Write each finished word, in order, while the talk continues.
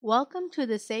Welcome to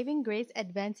the Saving Grace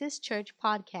Adventist Church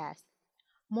podcast.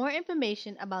 More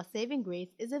information about Saving Grace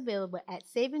is available at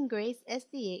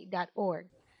savinggracesda.org.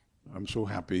 I'm so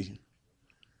happy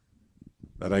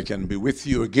that I can be with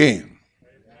you again.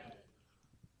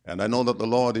 And I know that the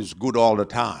Lord is good all the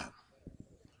time.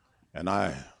 And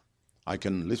I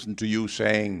can listen to you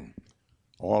saying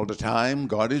all the time,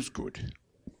 God is good.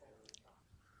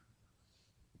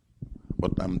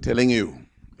 But I'm telling you,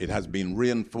 it has been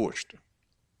reinforced a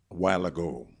while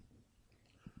ago.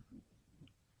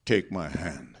 Take my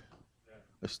hand.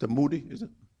 That's the Moody, is it?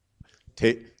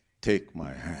 Take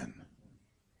my hand.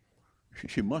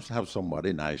 She must have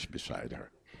somebody nice beside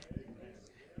her.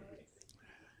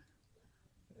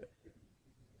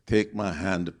 Take my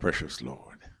hand, precious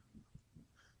Lord.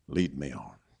 Lead me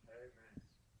on.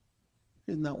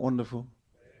 Isn't that wonderful?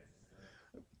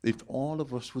 If all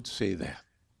of us would say that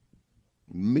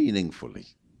meaningfully,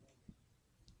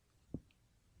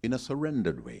 in a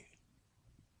surrendered way.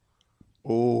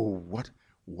 Oh,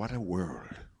 what a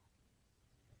world.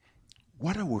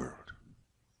 What a world.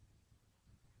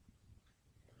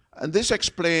 And this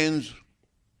explains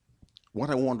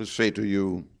what I want to say to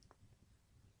you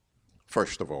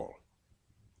first of all,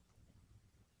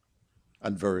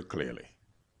 and very clearly.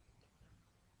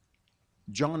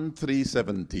 John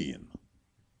 3:17.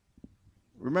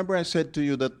 Remember I said to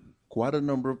you that quite a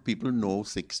number of people know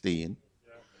 16,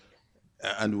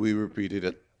 and we repeated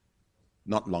it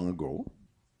not long ago.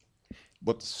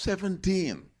 But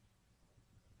 17.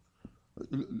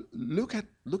 Look at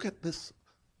this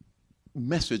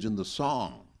message in the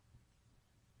song.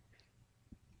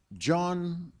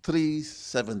 John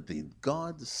 3:17.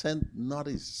 God sent not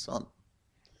his Son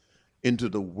into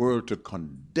the world to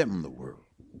condemn the world,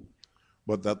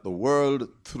 but that the world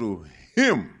through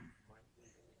him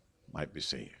might be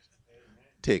saved.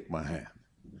 Take my hand.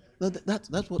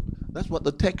 That's what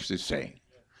the text is saying.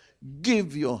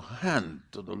 Give your hand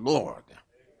to the Lord,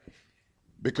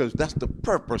 because that's the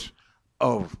purpose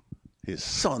of his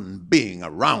Son being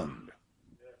around.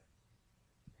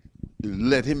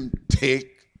 Let him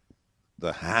take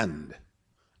the hand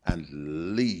and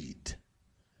lead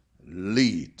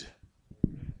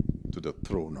to the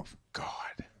throne of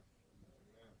God.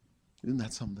 Isn't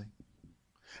that something?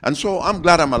 And so I'm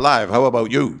glad I'm alive. How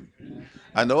about you?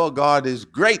 I know God is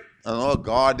great, and know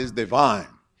God is divine.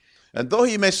 And though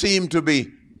he may seem to be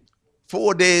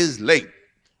 4 days late,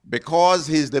 because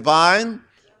he's divine,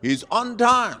 he's on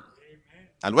time.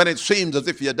 And when it seems as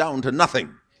if you're down to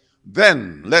nothing,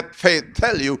 then let faith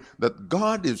tell you that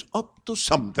God is up to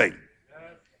something.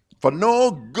 For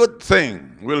no good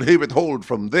thing will he withhold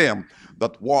from them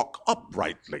that walk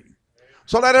uprightly.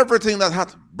 So let everything that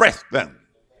hath breath then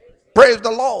praise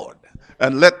the Lord.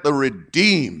 And let the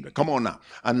redeemed, come on now,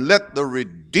 and let the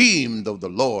redeemed of the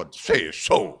Lord say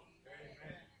so.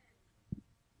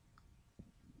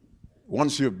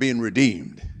 Once you've been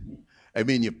redeemed,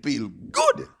 you feel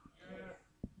good.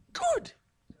 Good.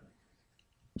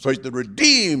 So the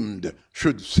redeemed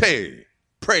should say,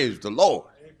 praise the Lord.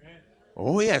 Amen.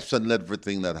 Oh yes, and let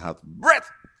everything that hath breath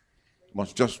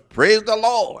must just praise the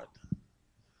Lord.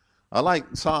 I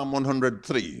like Psalm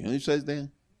 103. And he says there,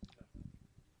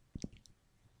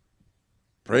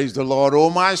 praise the Lord, O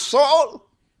my soul.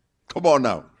 Come on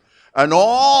now. And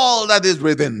all that is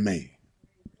within me.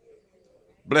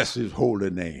 Bless his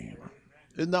holy name.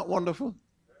 Isn't that wonderful?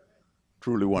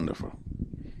 Truly wonderful.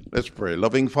 Let's pray.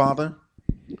 Loving Father,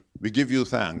 we give you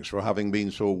thanks for having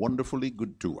been so wonderfully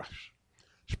good to us.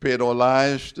 Spared our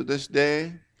lives to this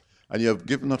day, and you have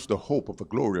given us the hope of a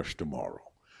glorious tomorrow.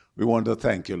 We want to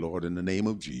thank you, Lord, in the name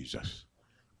of Jesus.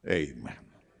 Amen.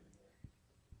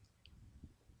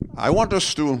 I want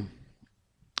us to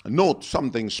note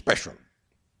something special.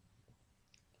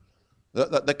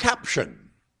 The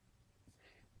caption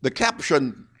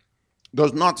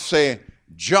does not say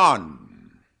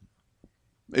John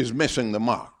is missing the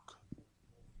mark.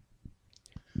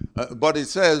 But it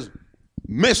says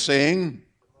missing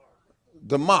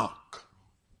the mark.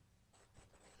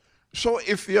 So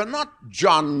if you're not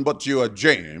John but you are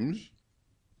James,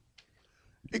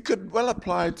 it could well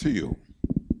apply to you.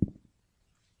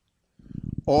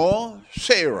 Or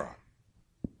Sarah,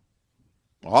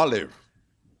 Olive.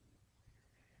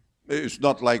 It's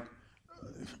not like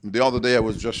the other day I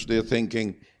was just there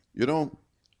thinking,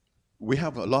 we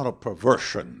have a lot of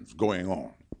perversions going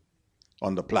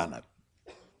on the planet.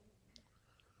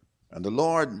 And the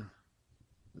Lord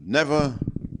never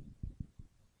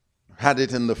had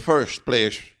it in the first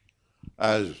place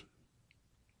as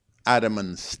Adam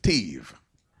and Steve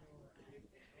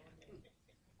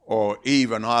or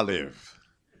Eve and Olive.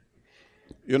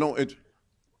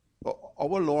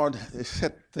 Our Lord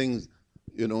set things,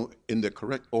 in the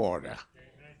correct order.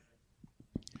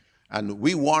 And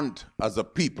we want, as a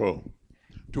people,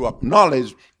 to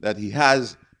acknowledge that He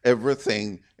has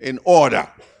everything in order.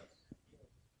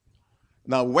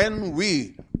 Now, when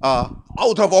we are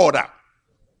out of order,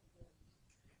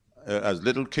 as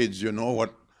little kids, you know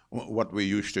what we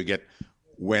used to get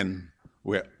when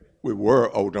we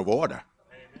were out of order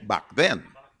back then.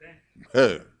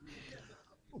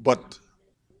 But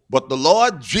the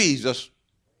Lord Jesus,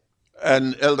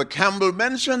 and Elder Campbell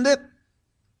mentioned it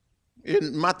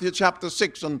in Matthew chapter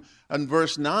 6 and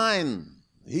verse 9.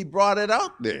 He brought it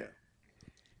out there.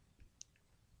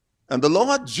 And the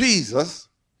Lord Jesus,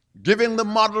 giving the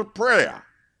model prayer,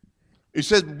 He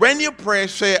said, when you pray,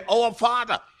 say, Our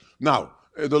Father. Now,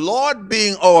 the Lord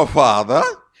being our Father,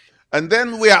 and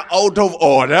then we are out of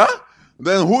order,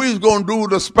 then who is going to do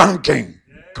the spanking?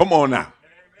 Come on now.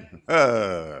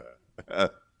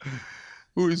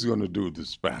 Who is going to do the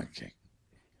spanking?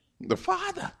 The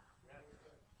Father.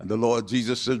 And the Lord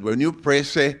Jesus said, when you pray,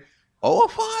 say, Our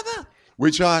Father,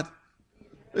 which art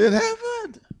in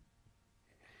heaven.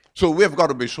 So we've got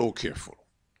to be so careful.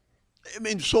 I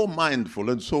mean, so mindful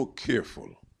and so careful.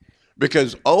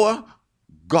 Because our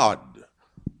God,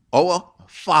 our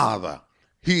Father,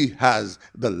 He has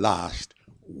the last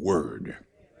word.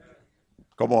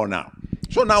 Come on now.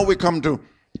 So now we come to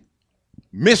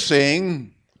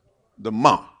missing the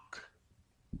mark.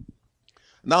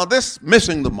 Now this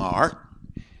missing the mark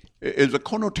is a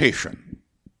connotation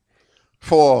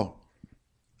for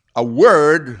a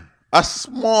word, a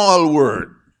small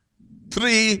word,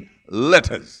 3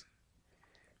 letters,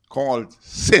 called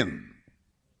sin.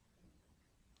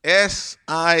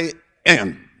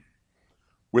 S-I-N,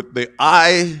 with the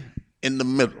I in the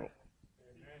middle.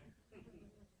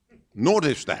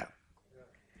 Notice that.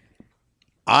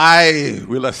 I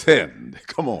will ascend.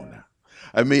 Come on now.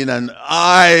 I mean, and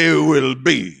I will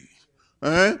be.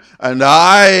 And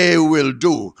I will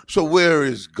do. So where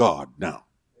is God now?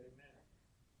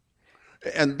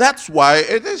 And that's why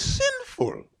it is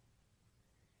sinful.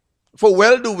 For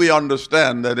well do we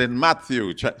understand that in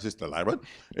Matthew, Sister Lyra,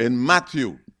 in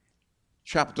Matthew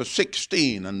chapter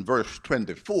 16 and verse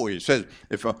 24, he says,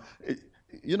 if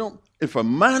a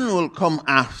man will come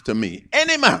after me,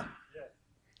 any man,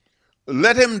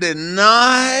 let him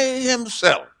deny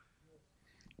himself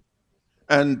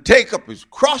and take up his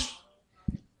cross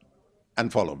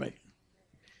and follow me.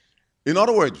 In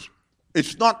other words,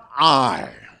 it's not I.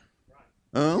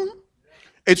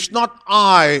 It's not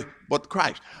I, but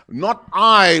Christ. Not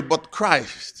I, but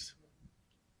Christ.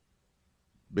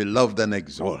 Beloved and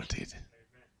exalted.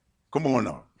 Come on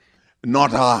now.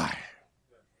 Not I.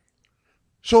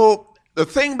 So the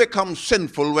thing becomes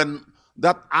sinful when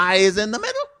that I is in the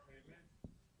middle.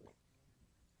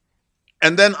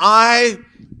 And then I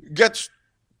gets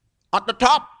at the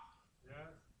top.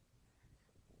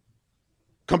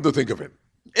 Come to think of it.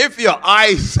 If you're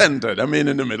I-centered, I mean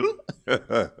in the middle,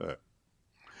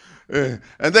 and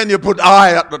then you put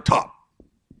I at the top,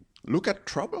 look at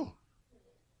trouble.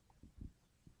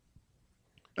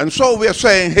 And so we are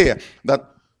saying here that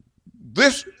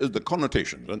this is the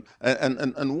connotation.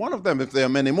 And one of them, if there are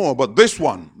many more, but this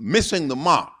one, missing the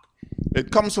mark,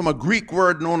 it comes from a Greek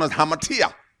word known as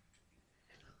hamartia.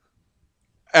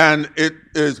 And it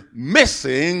is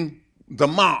missing the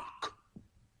mark.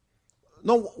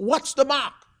 Now, what's the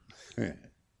mark?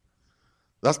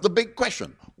 That's the big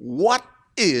question. What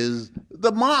is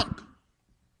the mark?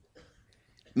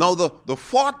 Now, the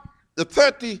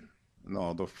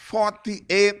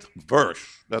 48th verse,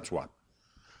 that's what,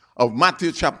 of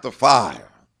Matthew chapter 5.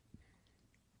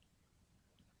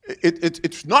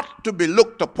 It's not to be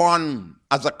looked upon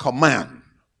as a command.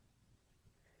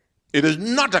 It is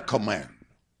not a command.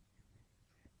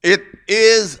 It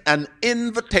is an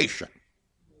invitation.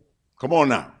 Come on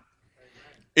now.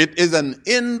 It is an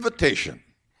invitation.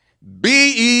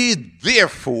 Be ye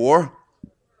therefore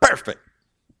perfect.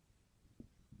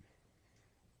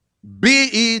 Be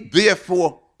ye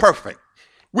therefore perfect.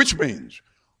 Which means,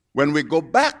 when we go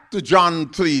back to John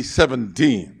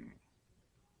 3:17,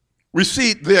 we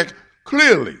see there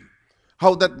clearly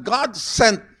how that God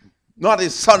sent not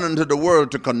His Son into the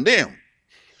world to condemn,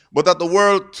 but that the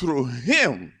world through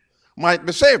Him might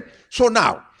be saved. So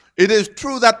now, it is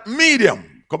through that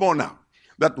medium, come on now,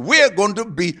 that we're going to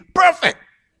be perfect.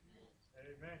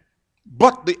 Amen.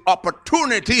 But the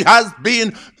opportunity has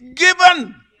been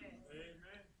given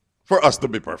for us to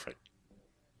be perfect.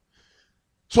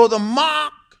 So the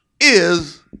mark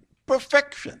is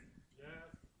perfection.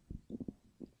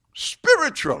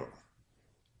 Spiritual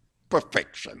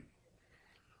perfection,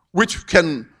 which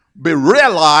can be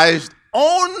realized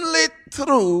only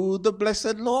through the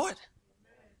blessed Lord.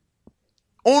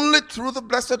 Only through the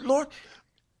blessed Lord.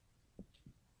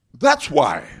 That's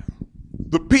why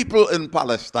the people in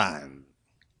Palestine,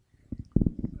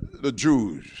 the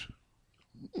Jews,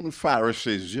 the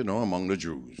Pharisees, among the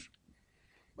Jews,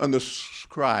 and the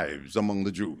scribes among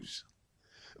the Jews,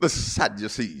 the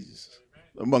Sadducees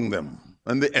among them,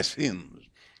 and the Essenes,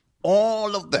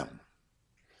 all of them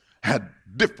had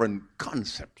different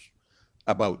concepts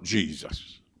about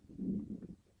Jesus.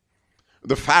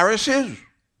 The Pharisees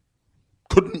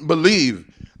couldn't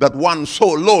believe that one so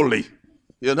lowly,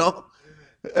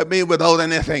 without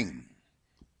anything.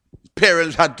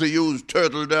 Parents had to use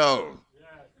turtle dove,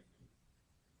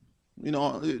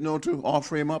 to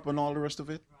offer him up and all the rest of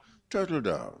it. Turtle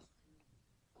dove.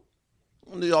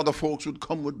 And the other folks would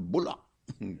come with bullock.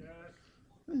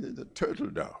 The turtle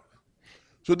dove.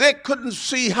 So they couldn't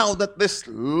see how that this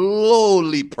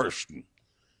lowly person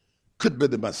could be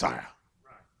the Messiah.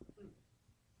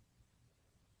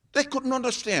 They couldn't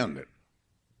understand it.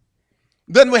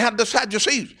 Then we had the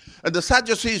Sadducees. And the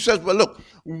Sadducees says, well, look,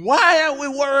 why are we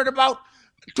worried about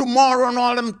tomorrow and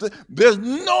all them? There's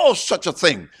no such a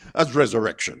thing as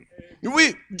resurrection.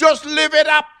 We just live it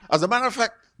up. As a matter of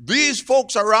fact, these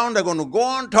folks around are going to go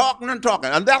on talking and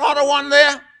talking. And that other one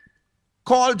there,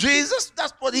 called Jesus,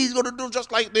 that's what he's going to do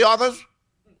just like the others.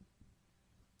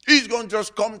 He's going to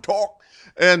just come talk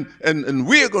and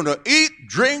we're going to eat,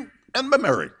 drink, and be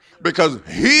merry. Because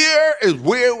here is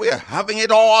where we're having it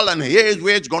all and here is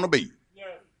where it's going to be.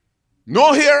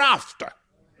 No hereafter.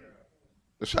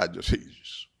 The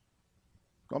Sadducees.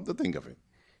 Come to think of it.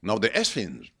 Now the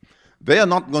Essenes, they are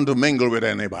not going to mingle with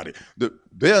anybody.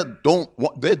 They don't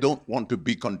want to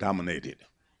be contaminated.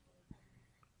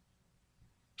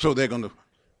 So they're going to,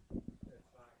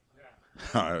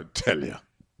 I tell you,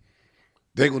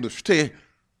 they're going to stay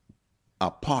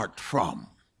apart from.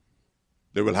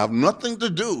 They will have nothing to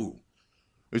do.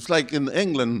 It's like in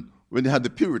England when they had the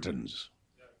Puritans.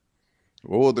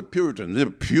 Oh, the Puritans, they're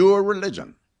pure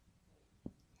religion.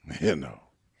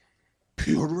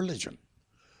 Pure religion.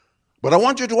 But I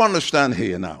want you to understand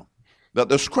here now that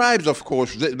the scribes, of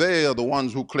course, they are the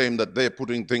ones who claim that they're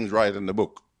putting things right in the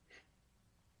book.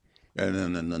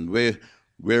 And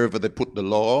wherever they put the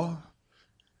law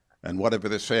and whatever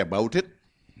they say about it,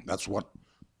 that's what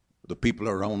the people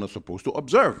around are supposed to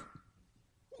observe.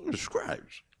 The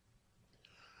scribes.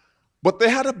 But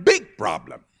they had a big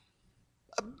problem.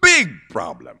 A big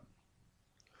problem.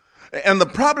 And the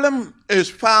problem is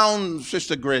found,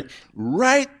 Sister Gray,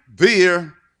 right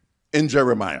there in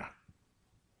Jeremiah.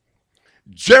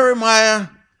 Jeremiah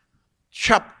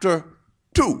chapter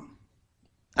 2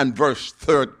 and verse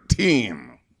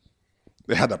 13.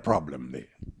 They had a problem there.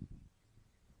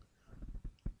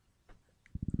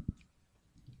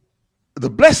 The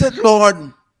blessed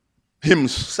Lord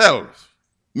himself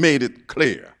made it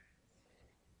clear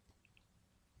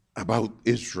about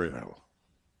Israel,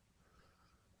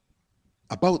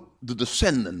 about the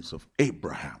descendants of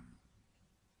Abraham.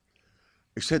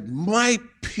 He said, my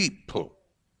people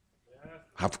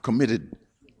have committed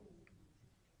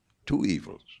two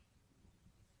evils.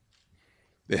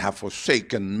 They have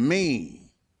forsaken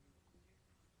me,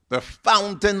 the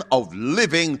fountain of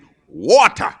living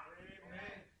water,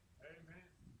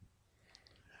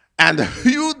 and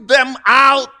hewed them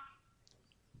out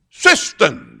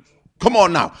cisterns. Come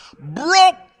on now.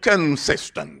 Broken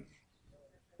cisterns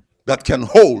that can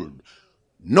hold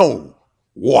no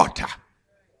water.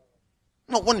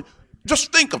 No,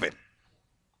 just think of it.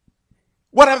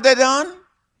 What have they done?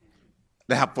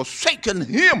 They have forsaken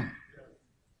him.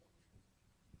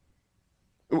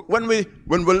 When we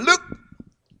look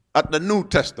at the New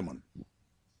Testament,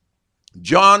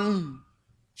 John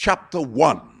chapter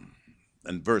 1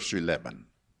 and verse 11,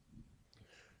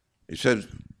 it says,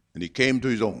 and he came to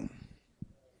his own.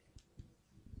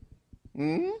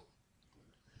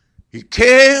 He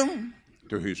came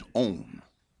to his own,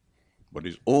 but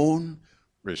his own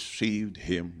received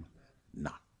him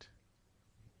not.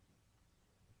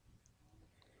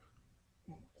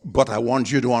 But I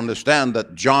want you to understand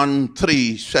that John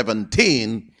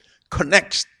 3:17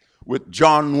 connects with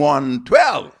John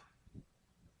 1:12.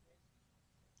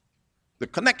 The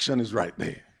connection is right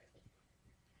there.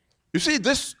 You see,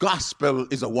 this gospel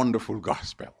is a wonderful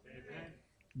gospel. Amen.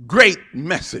 Great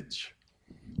message.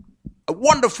 A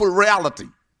wonderful reality.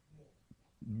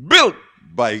 Built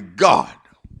by God.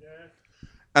 Yes.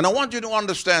 And I want you to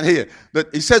understand here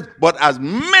that he says, but as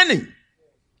many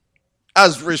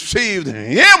as received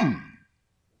him.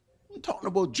 I'm talking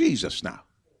about Jesus now.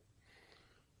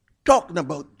 Talking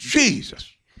about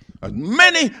Jesus. As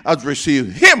many as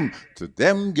received him, to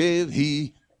them gave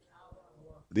he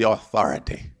the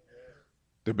authority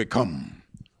to become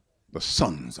the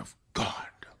sons of God.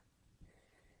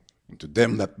 And to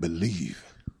them that believe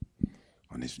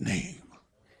on his name.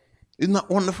 Isn't that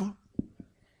wonderful?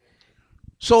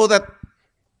 So that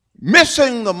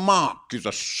missing the mark is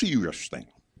a serious thing.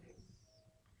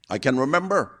 I can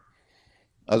remember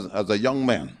as a young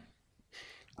man,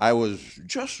 I was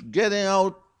just getting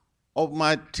out of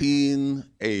my teen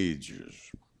ages.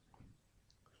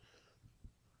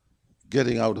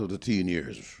 Getting out of the teen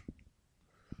years.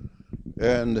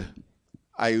 And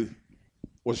I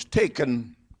was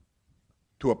taken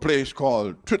to a place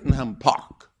called Tottenham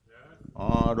Park.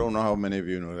 I don't know how many of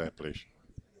you know that place.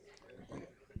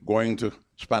 Going to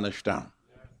Spanish Town.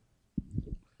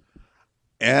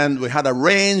 And we had a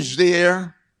range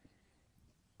there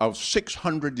of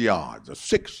 600 yards, a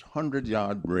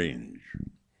 600-yard range,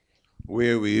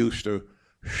 where we used to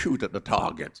shoot at the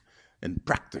target in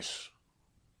practice.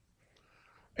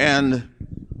 And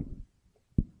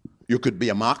you could be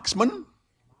a marksman,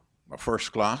 a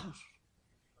first class,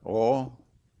 or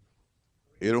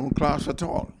you don't class at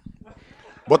all.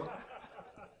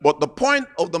 But the point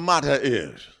of the matter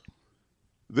is,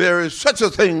 there is such a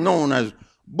thing known as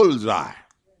bullseye.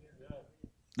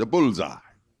 The bullseye.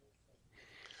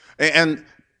 And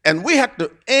we had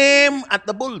to aim at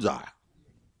the bullseye.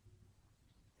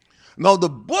 Now the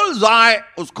bullseye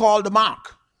was called the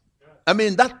mark. I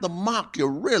mean, that's the mark you're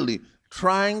really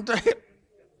trying to hit.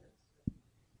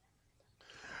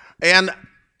 And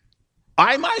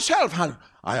I myself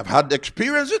have had the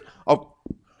experience of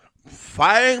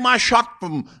firing my shot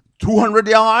from 200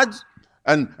 yards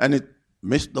and it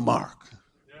missed the mark.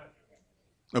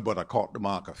 But I caught the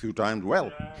mark a few times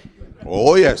well.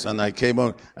 Oh yes, and I came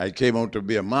out to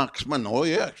be a marksman. Oh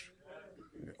yes.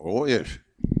 Oh yes.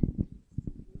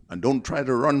 And don't try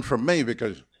to run from me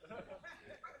because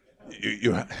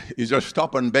you just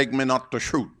stop and beg me not to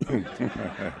shoot.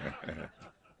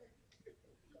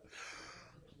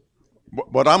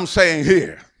 But I'm saying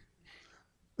here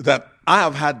that I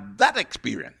have had that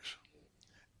experience,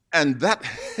 and that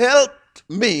helped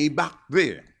me back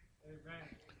there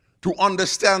to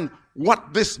understand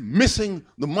what this missing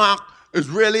the mark is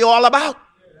really all about.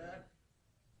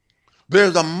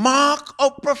 There's a mark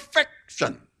of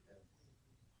perfection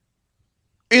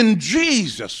in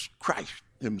Jesus Christ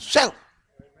himself.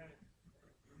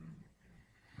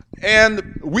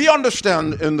 And we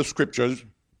understand in the scriptures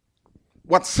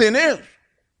what sin is.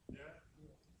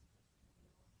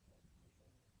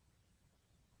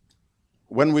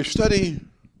 When we study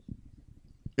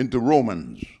into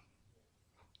Romans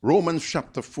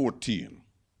chapter 14,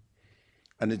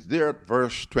 and it's there at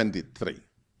verse 23.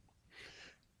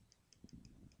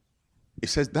 It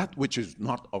says, that which is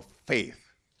not of faith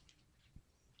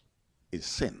is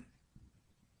sin.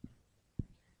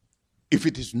 If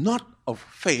it is not of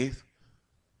faith,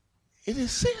 it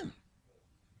is sin.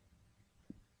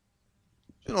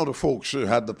 You know, the folks who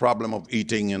had the problem of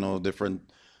eating, different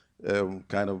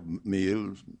kind of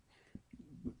meals,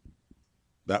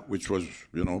 that which was,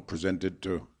 presented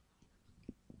to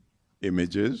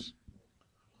images.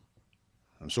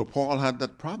 And so Paul had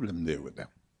that problem there with them.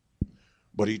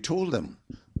 But he told them,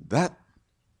 that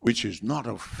which is not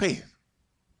of faith,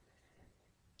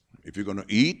 if you're going to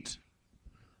eat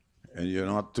and you're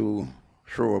not too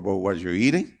sure about what you're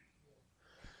eating,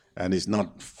 and it's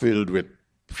not filled with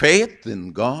faith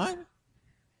in God,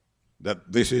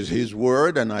 that this is his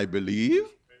word and I believe,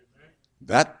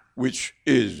 that which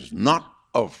is not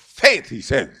of faith, he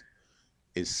says,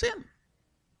 is sin.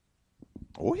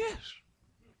 Oh yes.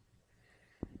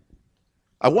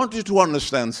 I want you to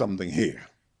understand something here,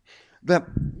 that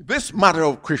this matter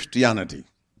of Christianity,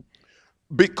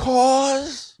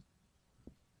 because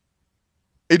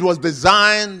it was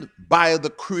designed by the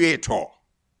Creator,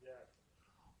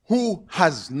 who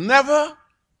has never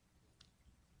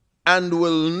and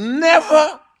will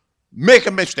never make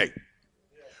a mistake,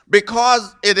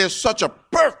 because it is such a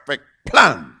perfect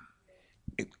plan,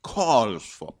 it calls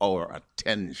for our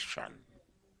attention,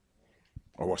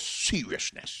 our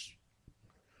seriousness.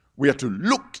 We are to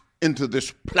look into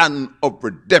this plan of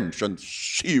redemption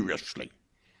seriously,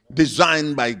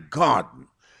 designed by God,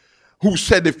 who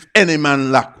said, if any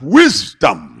man lack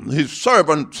wisdom, his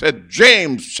servant said,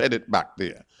 James said it back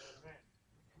there.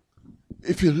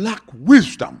 If you lack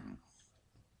wisdom,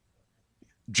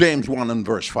 James 1 and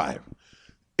verse 5,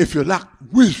 if you lack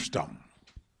wisdom,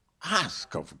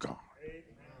 ask of God,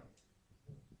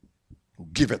 who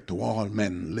giveth to all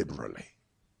men liberally,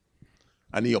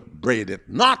 and he upbraideth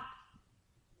not,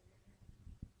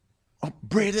 and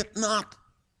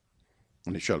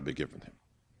it shall be given him.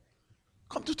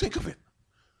 Come to think of it.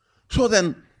 So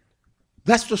then,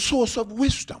 That's the source of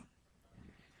wisdom.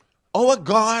 Our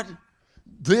God,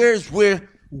 there's where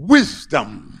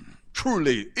wisdom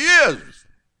truly is.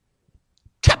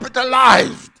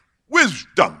 Capitalized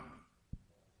wisdom.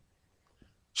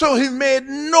 So he made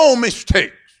no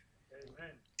mistakes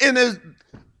in his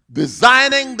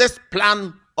designing this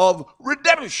plan of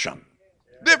redemption.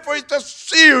 Therefore, it's a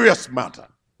serious matter.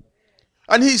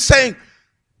 And he's saying,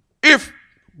 if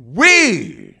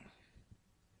we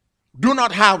do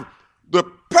not have the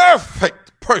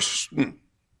perfect person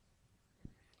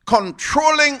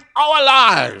controlling our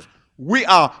lives, we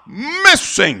are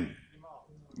missing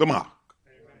the mark.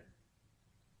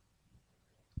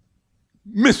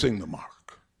 Missing the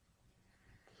mark.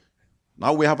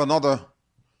 Now we have another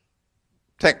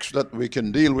text that we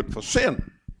can deal with for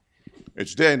sin.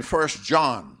 It's there in 1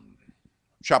 John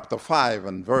chapter 5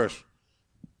 and verse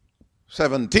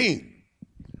 17,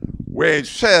 where it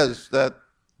says that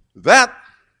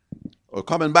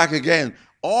coming back again,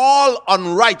 all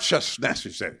unrighteousness,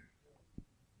 he said,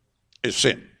 is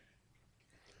sin.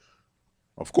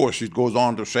 Of course, it goes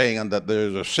on to saying, and that there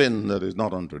is a sin that is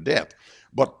not unto death.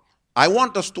 But I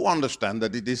want us to understand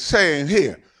that it is saying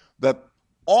here that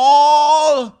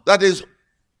all that is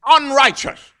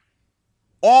unrighteous,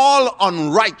 all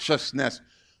unrighteousness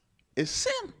is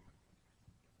sin.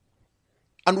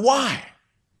 And why?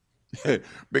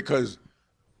 Because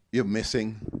you're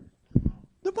missing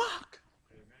the mark.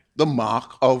 The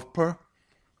mark of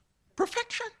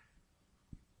perfection.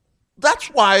 That's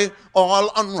why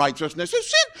all unrighteousness is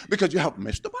sin, because you have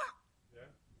missed the mark.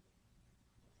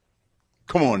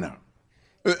 Come on now.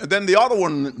 Then the other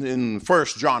one in 1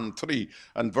 John 3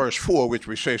 and verse 4, which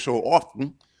we say so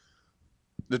often,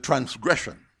 the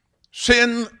transgression.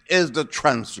 Sin is the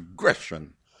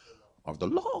transgression of the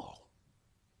law.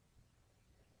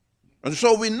 And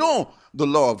so we know the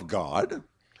law of God,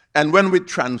 and when we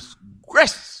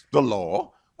transgress the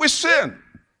law, we sin.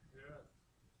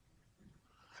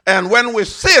 And when we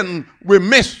sin, we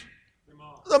miss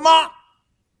the mark.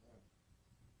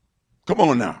 Come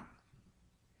on now.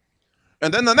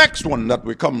 And then the next one that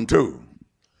we come to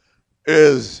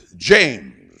is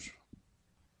James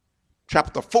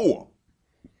chapter 4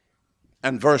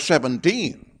 and verse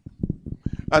 17.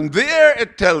 And there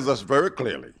it tells us very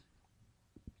clearly,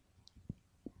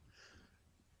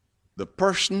 the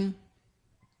person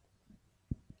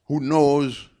who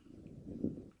knows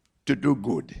to do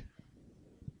good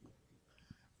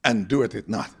and doeth it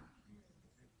not,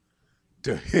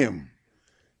 to him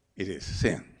it is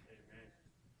sin.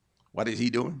 What is he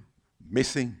doing?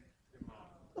 Missing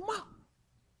the mark.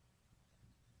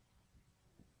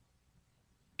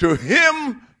 To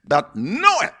him that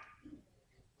knoweth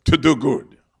to do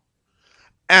good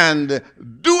and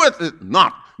doeth it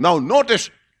not. Now notice,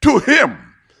 to him.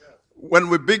 When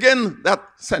we begin that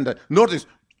sentence, notice,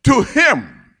 to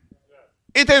him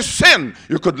it is sin.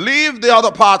 You could leave the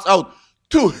other parts out.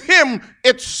 To him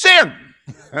it's sin.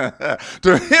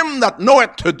 To him that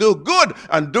knoweth to do good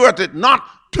and doeth it not,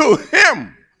 to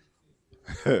him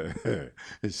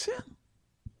it's sin.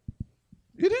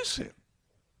 It is sin.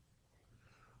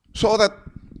 So that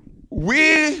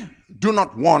we do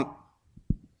not want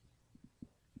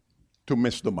to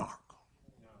miss the mark.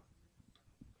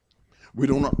 We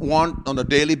do not want on a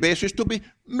daily basis to be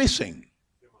missing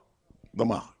the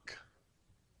mark.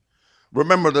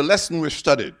 Remember the lesson we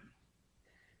studied.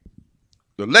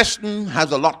 The lesson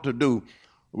has a lot to do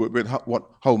with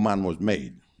how man was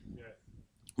made.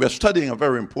 We're studying a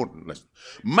very important lesson.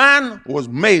 Man was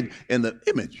made in the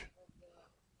image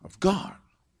of God.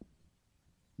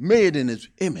 Made in his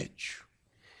image.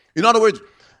 In other words,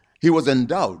 he was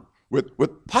endowed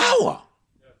with power,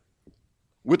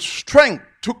 with strength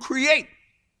to create.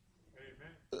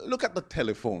 Look at the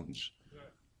telephones.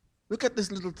 Look at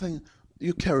this little thing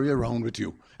you carry around with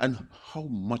you and how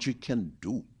much it can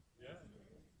do.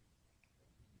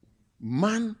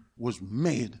 Man was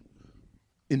made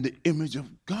in the image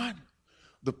of God,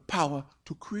 the power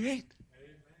to create.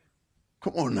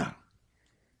 Come on now.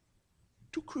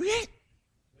 To create.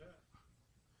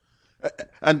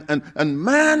 And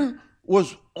man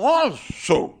was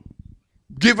also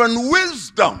given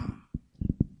wisdom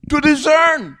to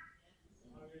discern.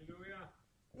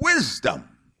 Wisdom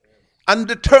and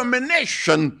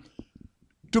determination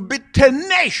to be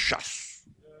tenacious,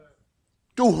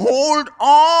 to hold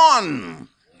on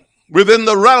within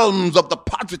the realms of the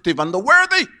positive and the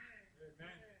worthy.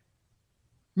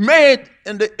 Made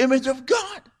in the image of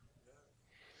God.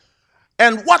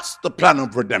 And what's the plan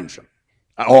of redemption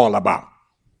all about?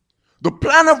 The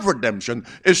plan of redemption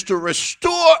is to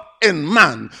restore in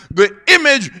man the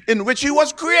image in which he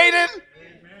was created.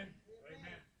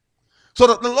 So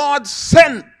that the Lord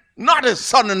sent not his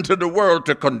Son into the world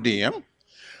to condemn,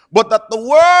 but that the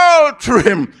world through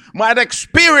him might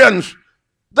experience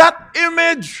that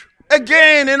image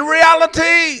again in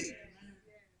reality.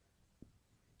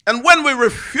 And when we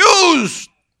refuse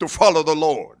to follow the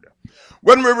Lord,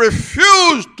 when we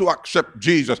refuse to accept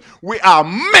Jesus, we are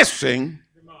missing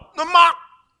the mark.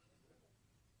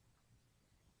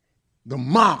 The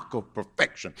mark of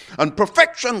perfection. And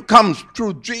perfection comes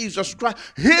through Jesus Christ.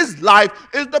 His life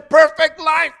is the perfect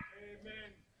life. Amen.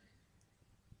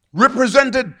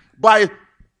 Represented by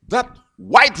that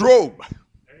white robe.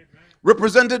 Amen.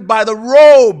 Represented by the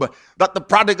robe that the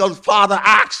prodigal father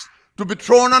asked to be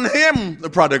thrown on him, the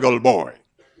prodigal boy.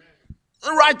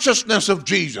 The righteousness of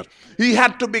Jesus. He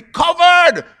had to be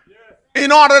covered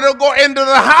in order to go into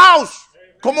the house.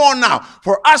 Come on now.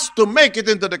 For us to make it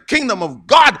into the kingdom of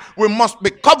God, we must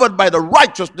be covered by the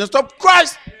righteousness of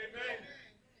Christ.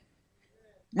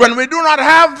 When we do not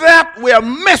have that, we are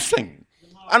missing.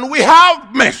 And we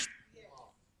have missed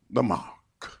the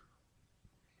mark.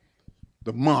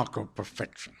 The mark of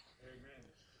perfection.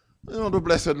 You know, the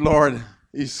blessed Lord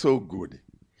is so good.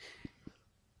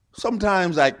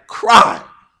 Sometimes I cry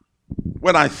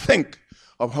when I think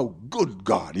of how good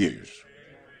God is.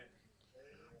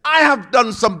 I have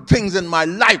done some things in my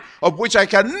life of which I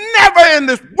can never in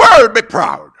this world be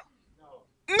proud.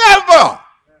 Never.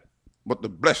 But the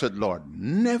blessed Lord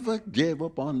never gave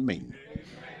up on me.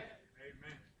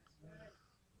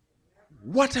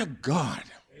 What a God.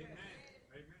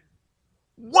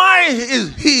 Why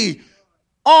is he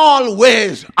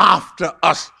always after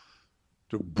us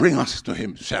to bring us to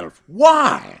himself?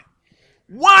 Why?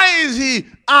 Why is he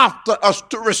after us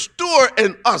to restore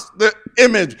in us the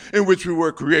image in which we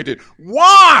were created?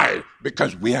 Why?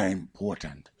 Because we are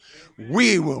important.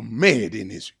 We were made in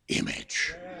his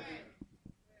image.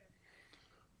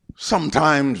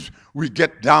 Sometimes we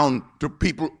get down to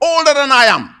people older than I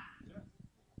am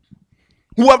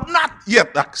who have not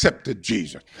yet accepted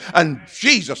Jesus. And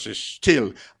Jesus is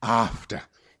still after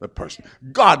the person.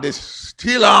 God is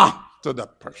still after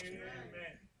that person.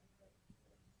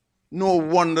 No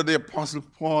wonder the Apostle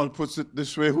Paul puts it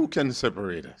this way: who can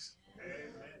separate us?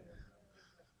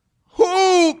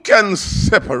 Who can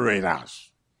separate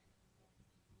us?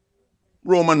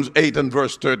 Romans 8 and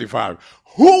verse 35.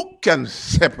 Who can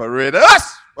separate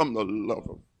us from the love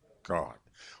of God?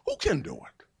 Who can do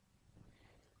it?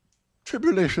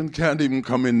 Tribulation can't even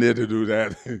come in there to do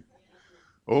that.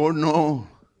 Oh no.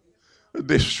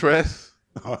 Distress.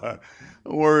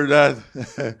 Or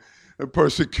that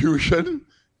persecution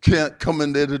can't come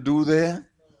in there to do that.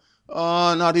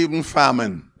 Not even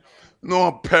famine,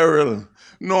 nor peril,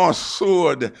 nor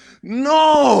sword.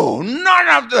 No,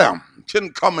 none of them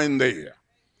can come in there.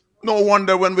 No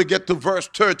wonder when we get to verse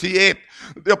 38,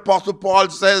 the Apostle Paul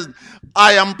says,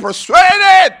 I am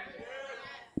persuaded.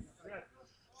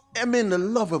 I mean, the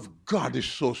love of God is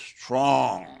so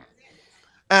strong.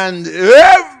 And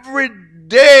every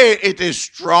day it is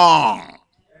strong.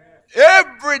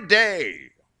 Every day.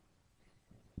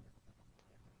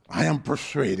 I am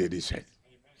persuaded, he said.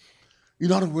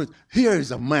 In other words, here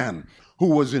is a man who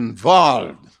was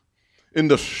involved in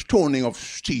the stoning of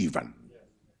Stephen.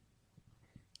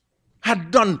 Had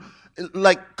done,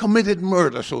 like, committed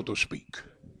murder, so to speak.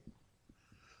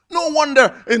 No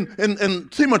wonder in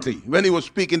Timothy, when he was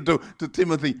speaking to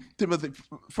Timothy,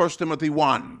 1 Timothy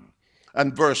 1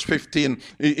 and verse 15,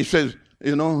 he says,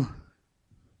 you know,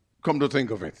 come to think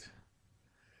of it,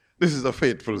 this is a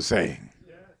faithful saying.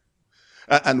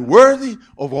 And worthy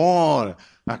of all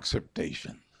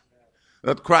acceptation,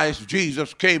 that Christ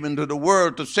Jesus came into the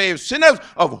world to save sinners,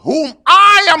 of whom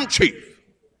I am chief.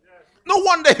 No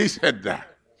wonder he said that.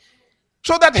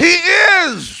 So that he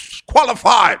is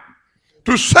qualified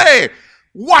to say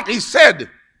what he said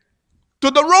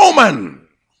to the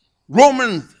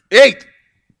Romans 8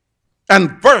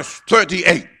 and verse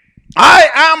 38. I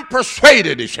am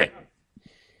persuaded, he said,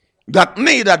 that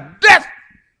neither death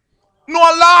nor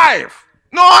life,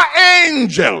 nor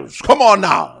angels, come on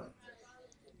now,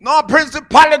 nor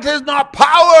principalities, nor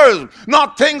powers,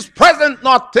 nor things present,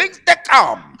 nor things to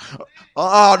come,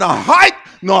 nor height,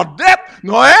 nor depth,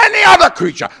 nor any other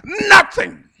creature,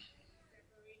 nothing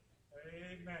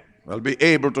will be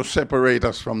able to separate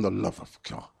us from the love of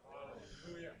God,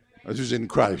 as is in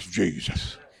Christ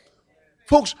Jesus.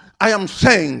 Folks, I am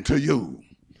saying to you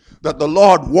that the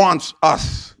Lord wants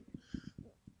us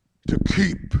to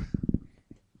keep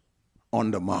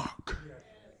on the mark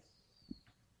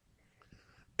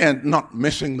and not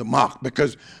missing the mark,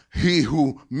 because he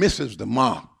who misses the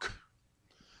mark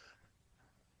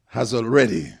has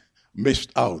already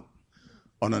missed out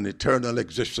on an eternal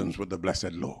existence with the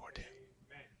blessed Lord.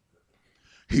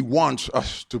 He wants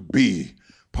us to be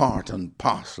part and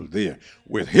parcel there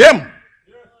with him.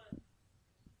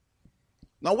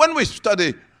 Now, when we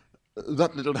study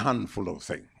that little handful of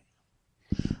things,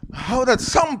 how that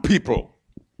some people,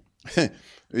 you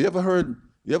ever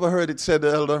heard it said,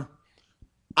 Elder,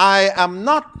 I am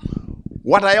not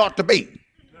what I ought to be,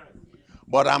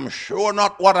 but I'm sure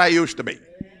not what I used to be. You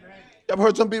ever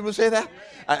heard some people say that?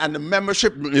 And the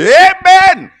membership,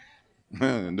 amen.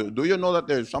 Do you know that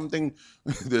there's something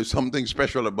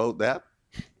special about that?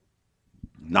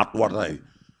 Not what I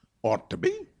ought to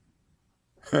be.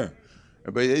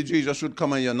 But if Jesus would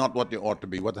come and you're not what you ought to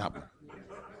be, what happened?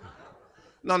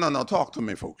 No. Talk to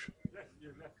me, folks.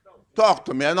 Talk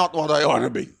to me. I'm not what I ought to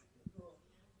be.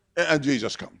 And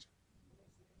Jesus comes.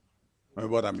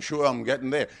 But I'm sure I'm getting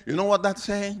there. You know what that's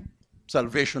saying?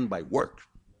 Salvation by works.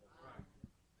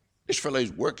 This fellow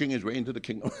is working his way into the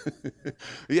kingdom.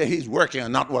 Yeah, he's working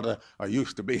and not what I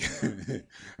used to be.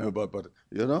 but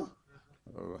you know,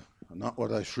 not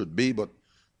what I should be, but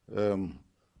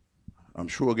I'm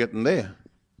sure getting there.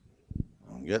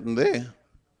 I'm getting there.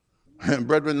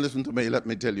 Brethren, listen to me. Let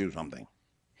me tell you something.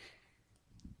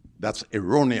 That's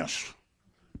erroneous.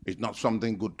 It's not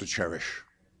something good to cherish.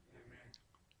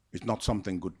 It's not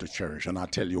something good to cherish, and I'll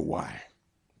tell you why.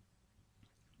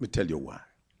 Let me tell you why.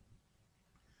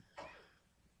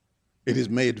 It is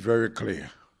made very clear.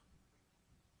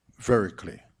 Very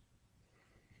clear.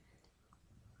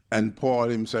 And Paul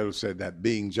himself said that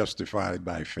being justified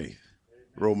by faith.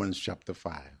 Romans chapter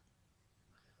 5.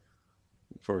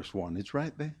 Verse 1. It's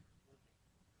right there.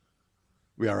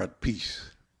 We are at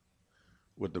peace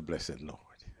with the blessed Lord.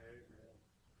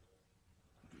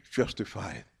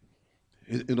 Justified.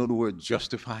 In other words,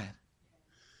 justified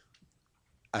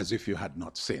as if you had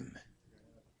not sinned.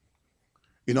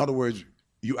 In other words,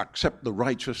 you accept the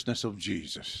righteousness of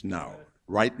Jesus now,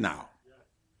 right now.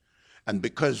 And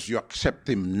because you accept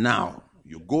him now,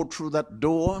 you go through that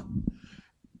door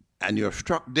and you're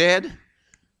struck dead,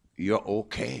 you're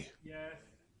okay. Yes.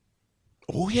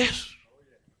 Oh, yes.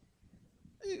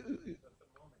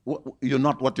 You're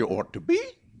not what you ought to be.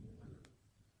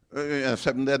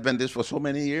 Seventh-day Adventist for so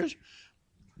many years.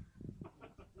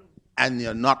 And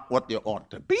you're not what you ought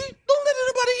to be. Don't let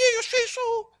anybody hear you say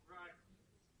so.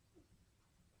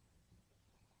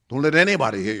 Don't let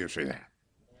anybody hear you say that.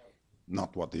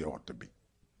 Not what they ought to be.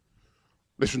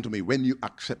 Listen to me. When you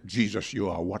accept Jesus, you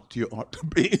are what you ought to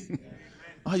be.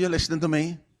 Are you listening to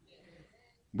me?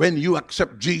 When you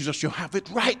accept Jesus, you have it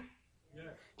right.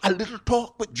 A little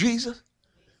talk with Jesus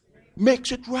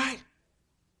makes it right.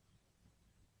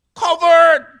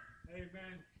 Covered.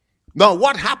 Now,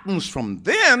 what happens from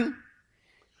then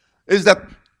is that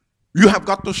you have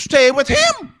got to stay with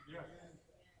him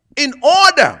in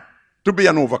order to be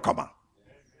an overcomer,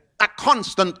 a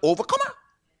constant overcomer.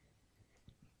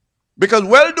 Because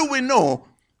well do we know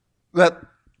that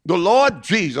the Lord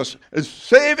Jesus is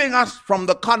saving us from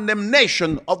the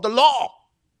condemnation of the law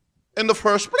in the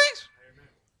first place.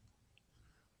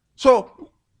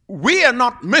 So we are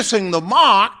not missing the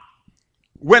mark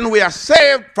when we are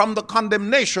saved from the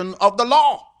condemnation of the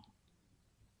law.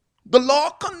 The law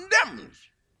condemns.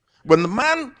 When the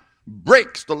man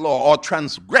breaks the law or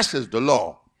transgresses the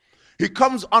law, he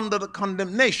comes under the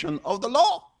condemnation of the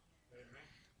law.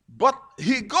 But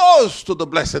he goes to the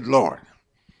blessed Lord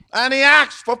and he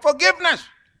asks for forgiveness.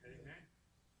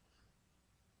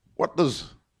 What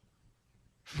does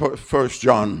 1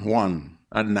 John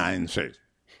 1:9 say?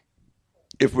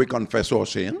 If we confess our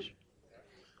sins,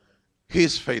 he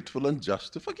is faithful and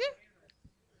just to forgive.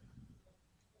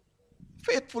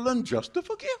 Faithful and just to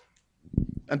forgive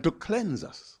and to cleanse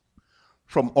us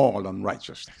from all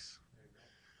unrighteousness.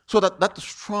 So that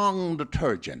strong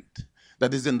detergent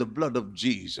that is in the blood of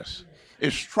Jesus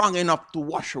is strong enough to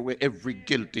wash away every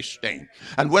guilty stain.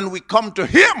 And when we come to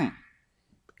him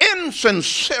in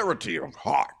sincerity of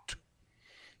heart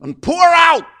and pour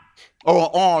out our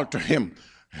all to him,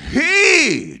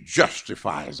 he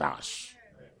justifies us.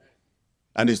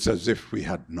 And it's as if we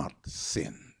had not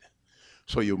sinned.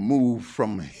 So you move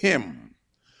from him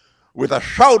with a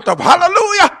shout of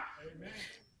hallelujah. Amen.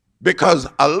 Because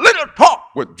a little talk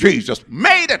with Jesus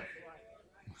made it.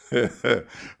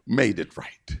 Made it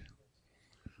right.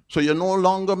 So you're no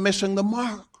longer missing the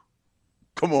mark.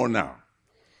 Come on now.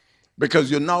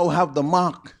 Because you now have the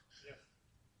mark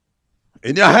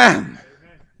in your hand,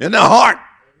 in your heart.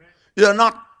 You're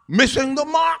not missing the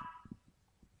mark.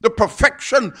 The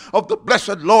perfection of the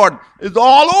blessed Lord is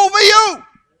all over you.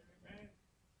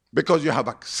 Because you have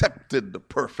accepted the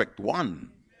perfect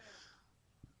one,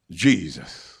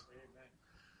 Jesus.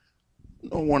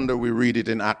 No wonder we read it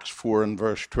in Acts 4 and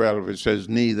verse 12. It says,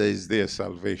 neither is there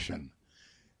salvation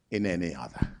in any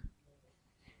other.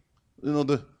 You know,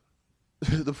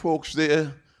 the folks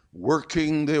there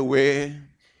working their way.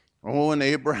 Oh, and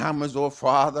Abraham is our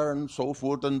father and so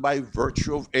forth, and by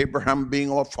virtue of Abraham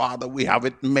being our father, we have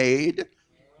it made.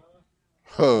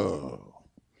 Oh,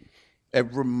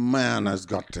 every man has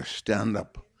got to stand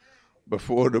up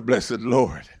before the blessed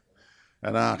Lord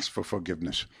and ask for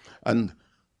forgiveness. And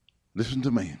listen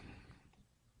to me.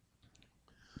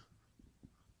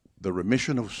 The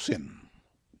remission of sin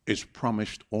is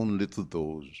promised only to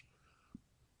those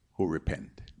who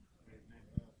repent.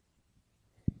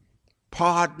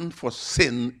 Pardon for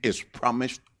sin is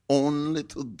promised only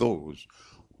to those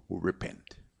who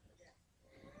repent.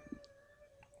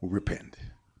 Who repent.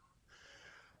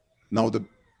 Now,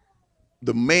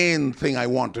 the main thing I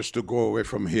want us to go away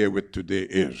from here with today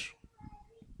is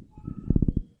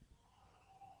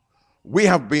we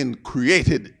have been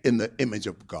created in the image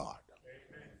of God.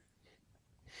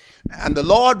 And the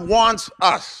Lord wants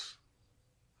us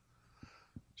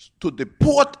to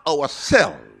deport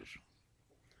ourselves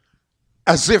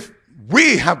as if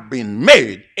we have been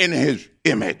made in his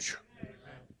image.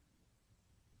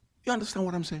 You understand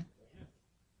what I'm saying?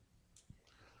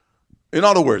 In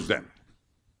other words, then,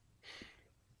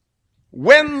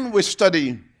 when we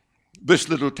study this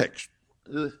little text,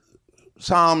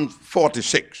 Psalm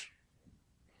 46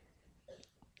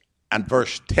 and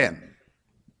verse 10,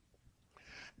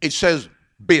 it says,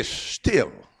 be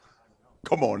still,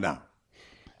 come on now,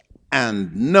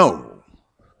 and know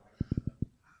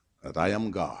that I am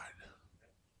God.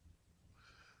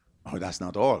 Oh, that's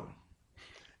not all.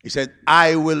 He said,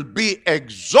 I will be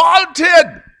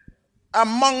exalted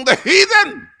among the heathen.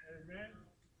 Amen.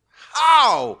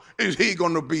 How is he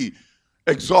going to be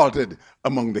exalted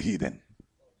among the heathen?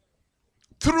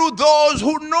 Through those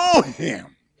who know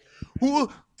him,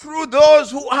 through those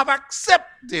who have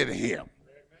accepted him.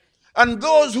 And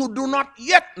those who do not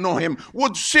yet know him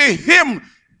would see him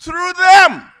through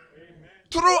them. Amen.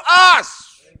 Through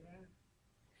us. Amen.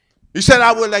 He said,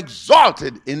 I will exalt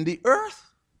it in the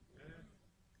earth.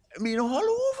 I mean, all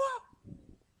over.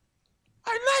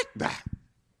 I like that.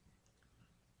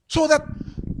 So that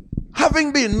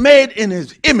having been made in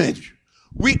his image,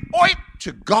 we owe it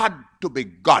to God to be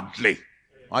godly.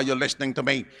 Are you listening to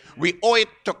me? We owe it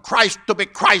to Christ to be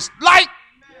Christ-like.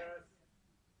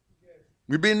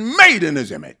 We've been made in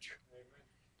his image.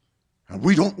 And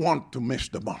we don't want to miss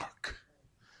the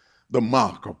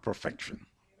mark of perfection.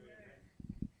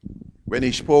 When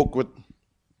he spoke with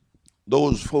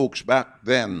those folks back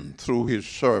then through his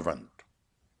servant,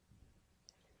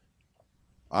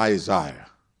 Isaiah,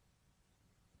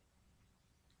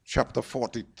 chapter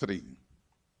 43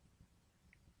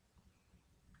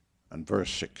 and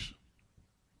verse 6.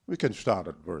 We can start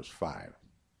at verse 5.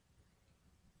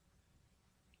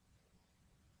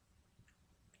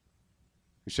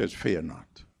 He says, fear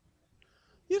not.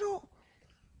 You know,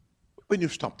 when you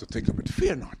stop to think of it,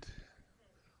 fear not,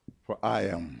 for I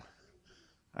am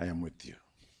with you.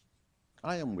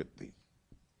 I am with thee.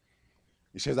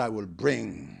 He says, I will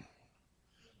bring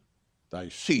thy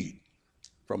seed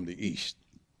from the east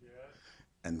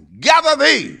and gather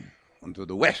thee unto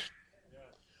the west.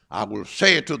 I will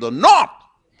say to the north,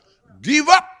 give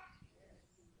up,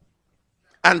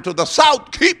 and to the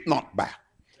south, keep not back.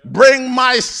 Bring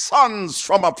my sons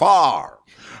from afar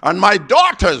and my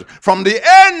daughters from the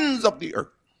ends of the earth.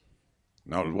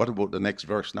 Now, what about the next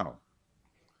verse now?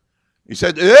 He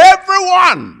said,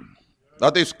 everyone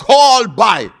that is called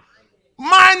by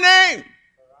my name,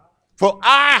 for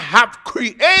I have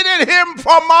created him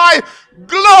for my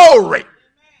glory.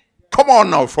 Come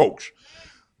on now, folks.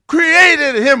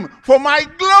 Created him for my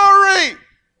glory.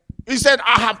 He said,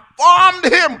 I have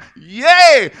formed him.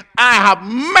 Yea, I have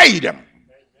made him.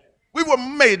 We were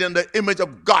made in the image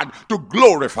of God to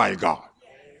glorify God.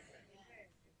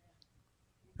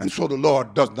 And so the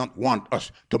Lord does not want us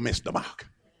to miss the mark.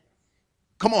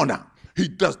 Come on now. He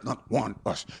does not want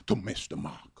us to miss the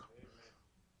mark.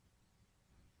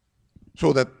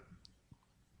 So that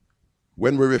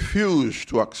when we refuse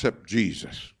to accept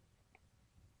Jesus,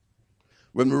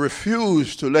 when we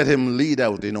refuse to let him lead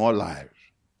out in our lives,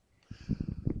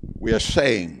 we are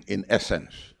saying, in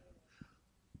essence,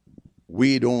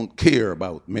 we don't care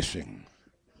about missing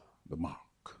the mark.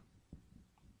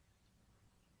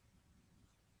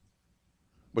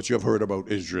 But you have heard about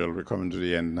Israel. We're coming to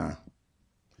the end now.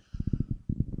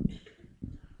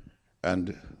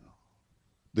 And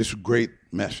this great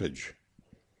message,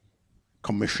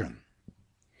 commission,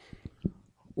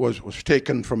 was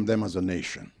taken from them as a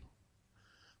nation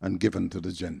and given to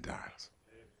the Gentiles.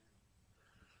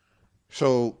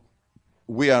 So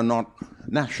we are not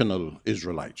national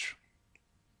Israelites.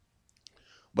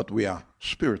 but we are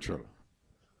spiritual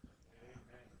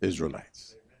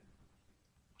Israelites.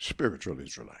 Spiritual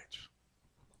Israelites.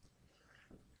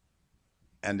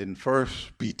 And in 1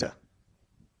 Peter,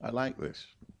 I like this.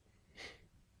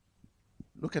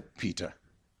 Look at Peter,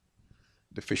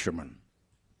 the fisherman,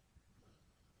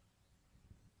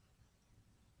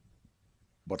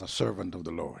 but a servant of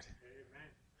the Lord.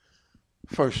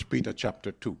 1 Peter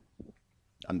chapter 2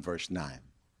 and verse 9.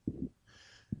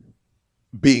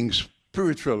 Being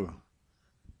spiritual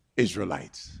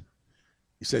Israelites,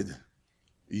 he said,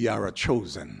 ye are a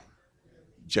chosen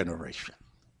generation,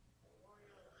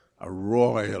 a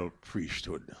royal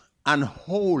priesthood, an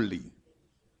holy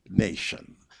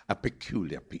nation, a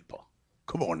peculiar people.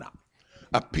 Come on now.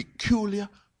 A peculiar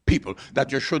people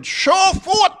that you should show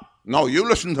forth. Now you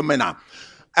listen to me now.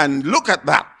 And look at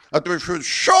that. That we should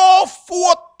show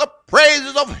forth the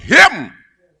praises of him.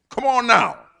 Come on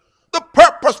now. The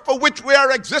purpose for which we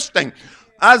are existing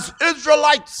as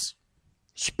Israelites,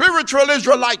 spiritual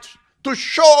Israelites, to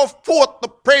show forth the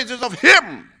praises of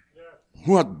him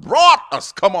who had brought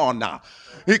us. Come on now.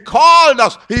 He called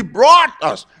us. He brought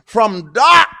us from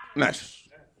darkness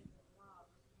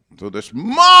to this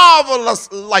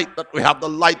marvelous light that we have, the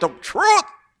light of truth.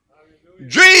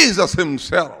 Jesus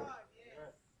himself.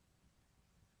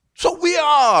 So we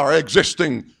are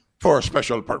existing for a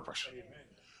special purpose.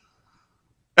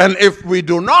 And if we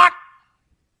do not,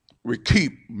 we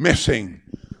keep missing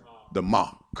the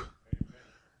mark.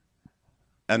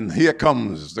 And here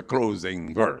comes the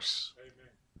closing verse.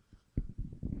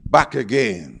 Back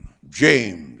again,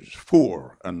 James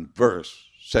 4 and verse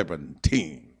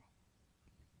 17.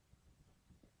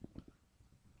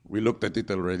 We looked at it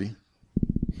already.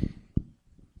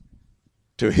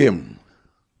 To him.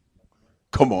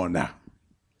 Come on now.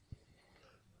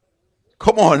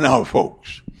 Come on now,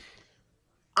 folks.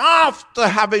 After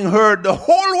having heard the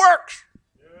whole works.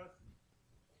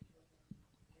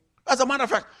 As a matter of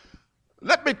fact,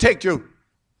 let me take you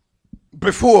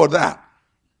before that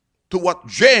to what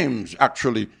James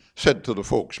actually said to the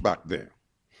folks back there.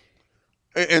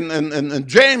 In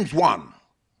James 1,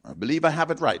 I believe I have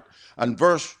it right, and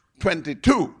verse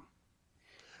 22,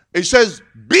 it says,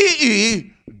 be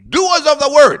ye doers of the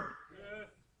word,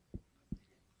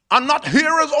 and not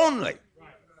hearers only.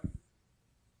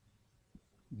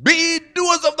 Be ye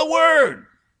doers of the word,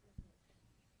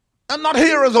 and not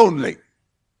hearers only.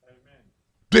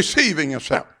 Deceiving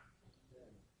yourself.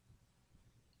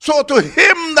 So to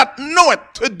him that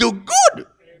knoweth to do good,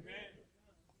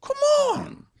 come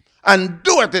on, and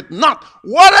doeth it not,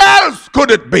 what else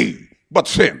could it be but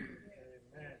sin?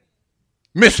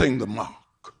 Missing the mark.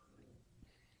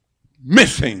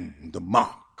 Missing the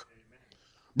mark.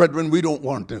 Brethren, we don't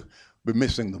want to be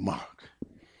missing the mark.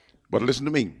 But listen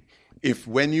to me. If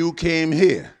when you came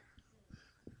here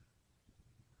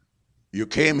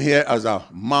as a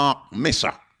mark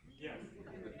misser,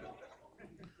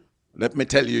 let me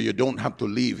tell you, you don't have to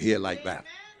leave here like that.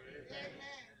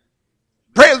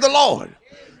 Praise the Lord.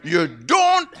 You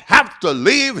don't have to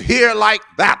leave here like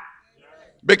that.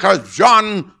 Because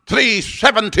John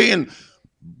 3:17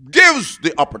 gives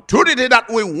the opportunity that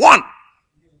we want.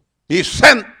 He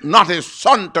sent not his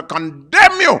son to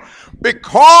condemn you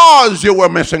because you were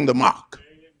missing the mark.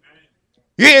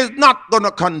 He is not going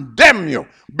to condemn you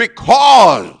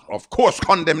because, of course,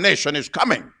 condemnation is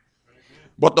coming.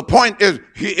 But the point is,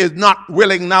 he is not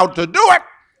willing now to do it,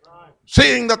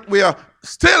 seeing that we are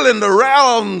still in the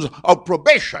realms of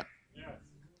probation.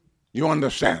 You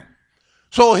understand?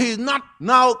 So he's not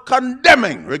now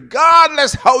condemning,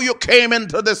 regardless how you came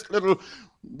into this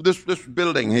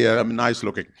building here. I mean, nice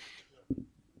looking.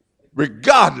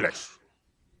 Regardless,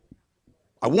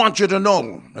 I want you to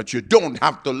know that you don't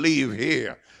have to leave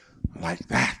here like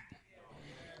that.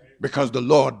 Because the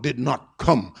Lord did not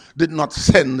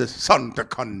send the Son to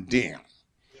condemn,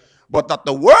 but that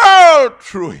the world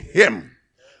through him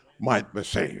might be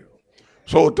saved.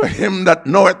 So to him that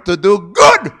knoweth to do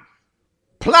good,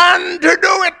 plan to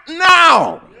do it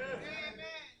now.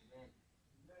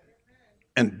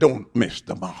 And don't miss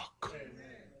the mark.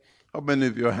 How many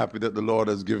of you are happy that the Lord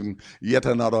has given yet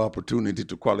another opportunity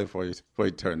to qualify for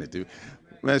eternity?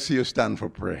 May I see you stand for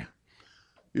prayer?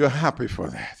 You're happy for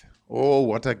that. Oh,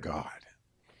 what a God.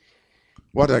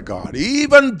 What a God.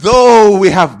 Even though we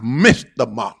have missed the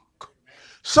mark,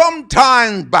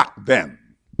 sometime back then,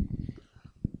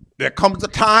 there comes a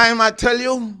time, I tell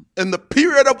you, in the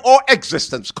period of our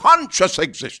existence, conscious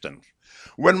existence,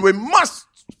 when we must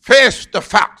face the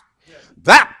fact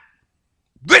that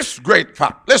this great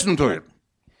fact, listen to it,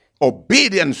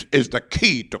 obedience is the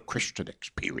key to Christian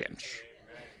experience.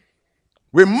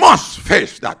 We must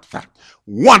face that fact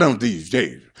one of these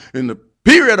days in the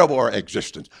period of our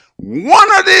existence.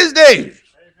 One of these days.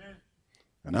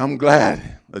 And I'm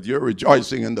glad that you're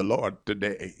rejoicing in the Lord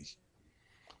today.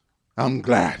 I'm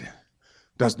glad.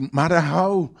 Doesn't matter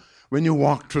how, when you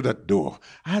walk through that door,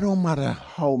 I don't matter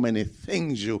how many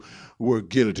things you were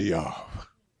guilty of.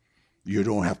 You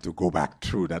don't have to go back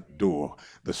through that door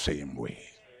the same way.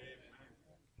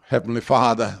 Heavenly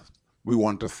Father, we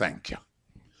want to thank you.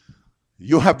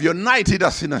 You have united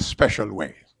us in a special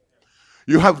way.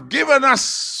 You have given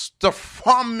us the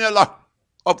formula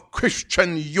of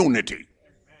Christian unity.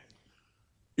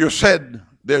 You said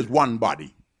there's one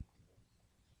body.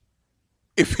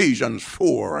 Ephesians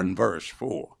 4 and verse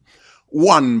 4.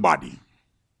 One body.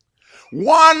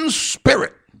 One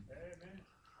spirit.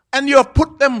 And you have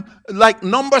put them like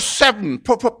number 7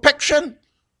 for perfection.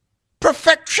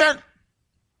 Perfection.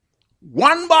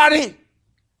 One body.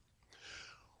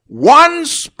 One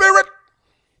spirit.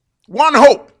 One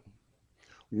hope.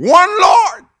 One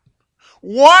Lord.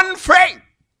 One faith.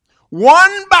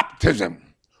 One baptism.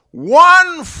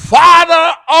 One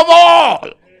Father of all.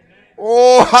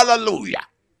 Oh, hallelujah.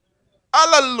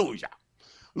 Hallelujah.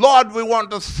 Lord, we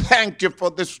want to thank you for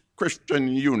this Christian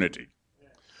unity.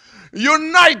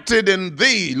 United in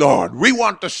thee, Lord. We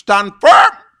want to stand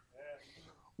firm.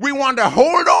 We want to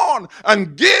hold on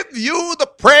and give you the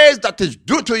praise that is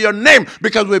due to your name,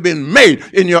 because we've been made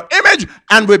in your image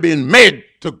and we've been made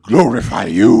to glorify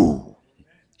you.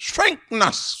 Strengthen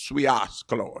us, we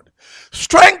ask, Lord.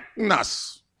 Strengthen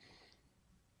us.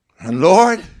 And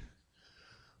Lord,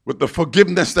 with the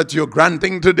forgiveness that you're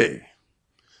granting today,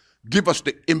 give us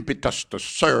the impetus to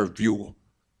serve you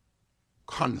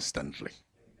constantly.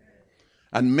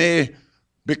 And may,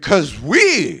 because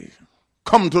we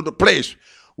come to the place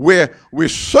where we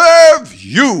serve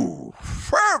you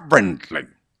fervently,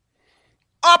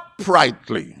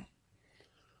 uprightly,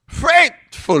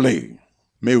 faithfully,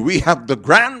 may we have the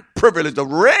grand privilege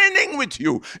of reigning with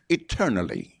you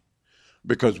eternally,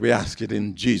 because we ask it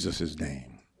in Jesus'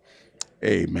 name.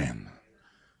 Amen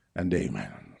and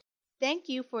amen. Thank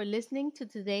you for listening to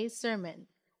today's sermon.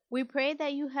 We pray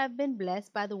that you have been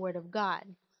blessed by the Word of God.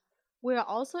 We are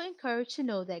also encouraged to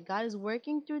know that God is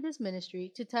working through this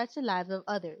ministry to touch the lives of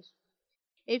others.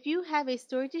 If you have a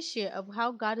story to share of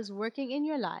how God is working in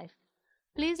your life,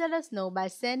 please let us know by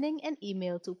sending an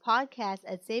email to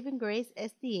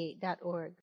podcast@savinggracesda.org.